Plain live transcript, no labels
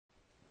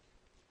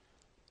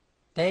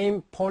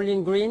Dame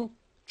Pauline Green,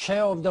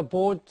 Chair of the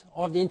Board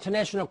of the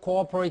International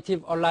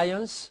Cooperative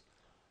Alliance,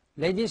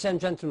 ladies and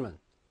gentlemen,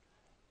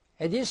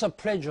 it is a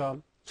pleasure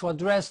to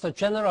address the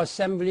General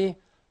Assembly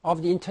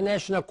of the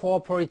International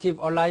Cooperative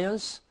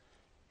Alliance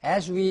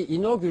as we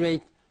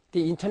inaugurate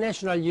the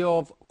International Year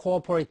of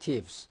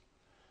Cooperatives.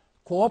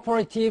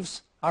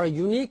 Cooperatives are a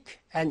unique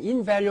and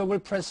invaluable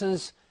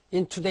presence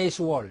in today's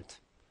world.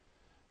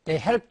 They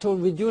help to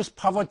reduce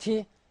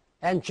poverty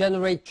and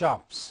generate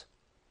jobs.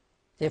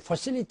 They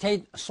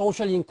facilitate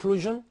social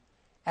inclusion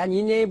and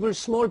enable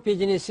small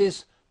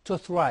businesses to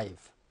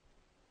thrive.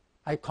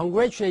 I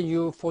congratulate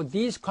you for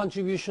these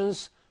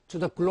contributions to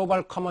the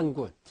global common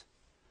good.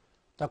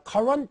 The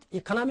current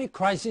economic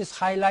crisis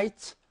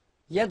highlights,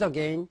 yet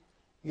again,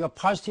 your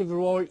positive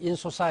role in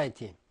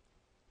society.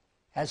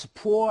 As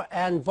poor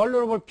and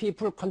vulnerable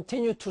people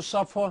continue to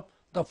suffer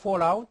the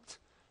fallout,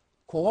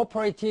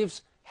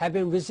 cooperatives have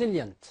been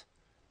resilient.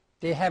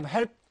 They have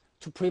helped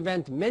to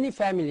prevent many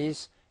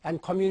families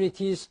and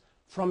communities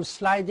from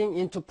sliding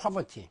into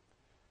poverty.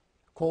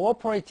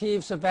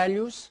 Cooperatives'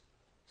 values,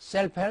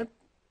 self-help,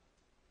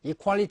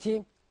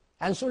 equality,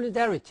 and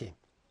solidarity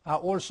are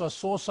also a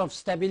source of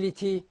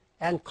stability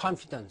and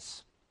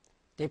confidence.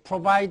 They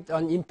provide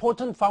an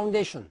important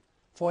foundation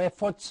for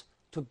efforts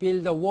to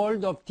build a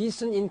world of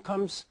decent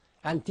incomes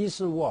and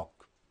decent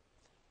work.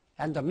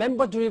 And the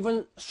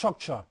member-driven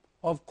structure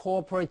of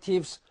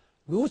cooperatives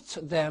roots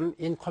them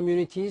in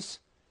communities,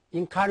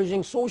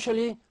 encouraging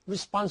socially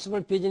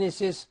responsible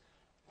businesses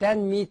that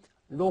meet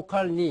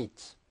local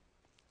needs.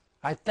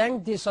 I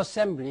thank this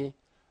Assembly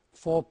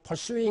for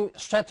pursuing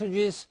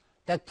strategies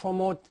that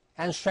promote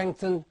and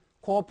strengthen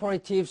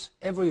cooperatives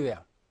everywhere.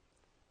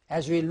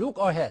 As we look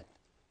ahead,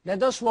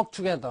 let us work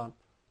together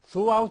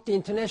throughout the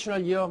International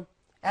Year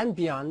and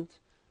beyond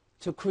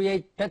to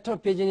create better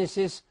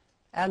businesses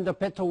and a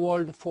better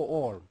world for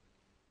all.